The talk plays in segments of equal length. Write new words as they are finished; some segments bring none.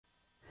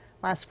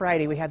Last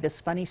Friday, we had this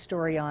funny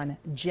story on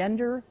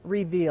gender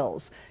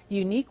reveals,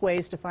 unique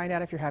ways to find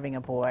out if you're having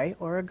a boy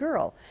or a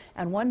girl.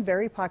 And one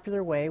very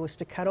popular way was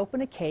to cut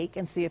open a cake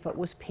and see if it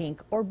was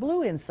pink or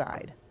blue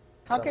inside.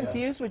 How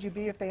confused would you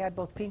be if they had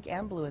both pink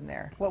and blue in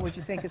there? What would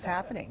you think is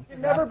happening? You'd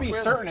never be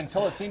certain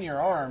until it's in your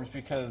arms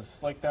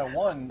because, like that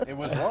one, it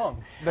was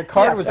wrong. The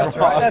card was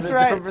wrong. That's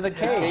right. For the The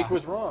cake. cake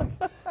was wrong.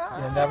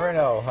 You never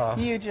know, huh?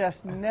 You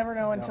just never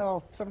know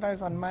until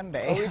sometimes on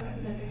Monday.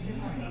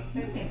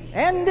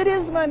 And it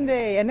is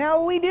Monday, and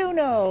now we do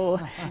know.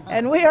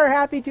 And we are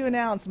happy to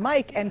announce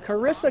Mike and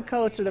Carissa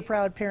Coates are the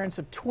proud parents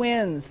of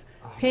twins,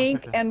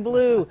 pink and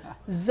blue,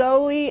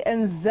 Zoe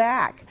and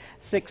Zach.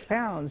 6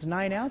 pounds,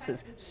 9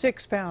 ounces,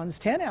 6 pounds,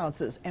 10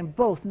 ounces, and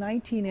both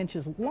 19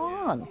 inches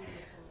long.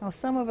 Now,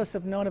 some of us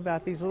have known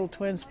about these little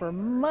twins for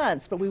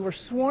months, but we were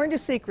sworn to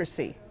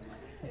secrecy,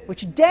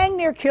 which dang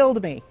near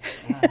killed me.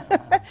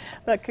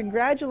 But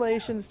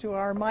congratulations to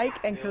our Mike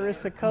and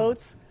Carissa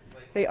Coates.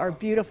 They are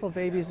beautiful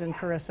babies, and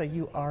Carissa,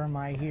 you are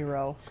my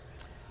hero.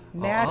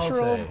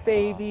 Natural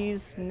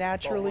babies,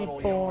 naturally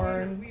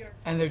born.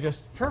 And they're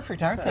just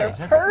perfect, aren't they? They're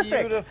That's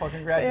perfect. beautiful.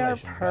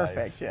 Congratulations, They're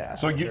perfect, guys. yeah.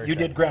 So you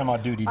did grandma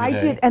duty today. I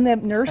did, and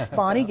then Nurse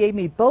Bonnie gave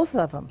me both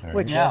of them,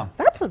 which Yeah.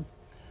 that's a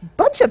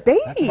bunch of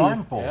babies. That's an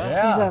armful.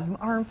 Yeah. An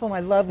armful. My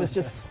love was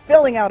just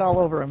spilling out all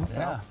over him. So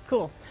Yeah.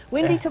 cool.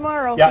 Windy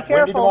tomorrow. Yeah, Be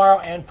careful. windy tomorrow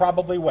and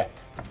probably wet.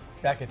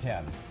 Back at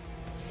 10.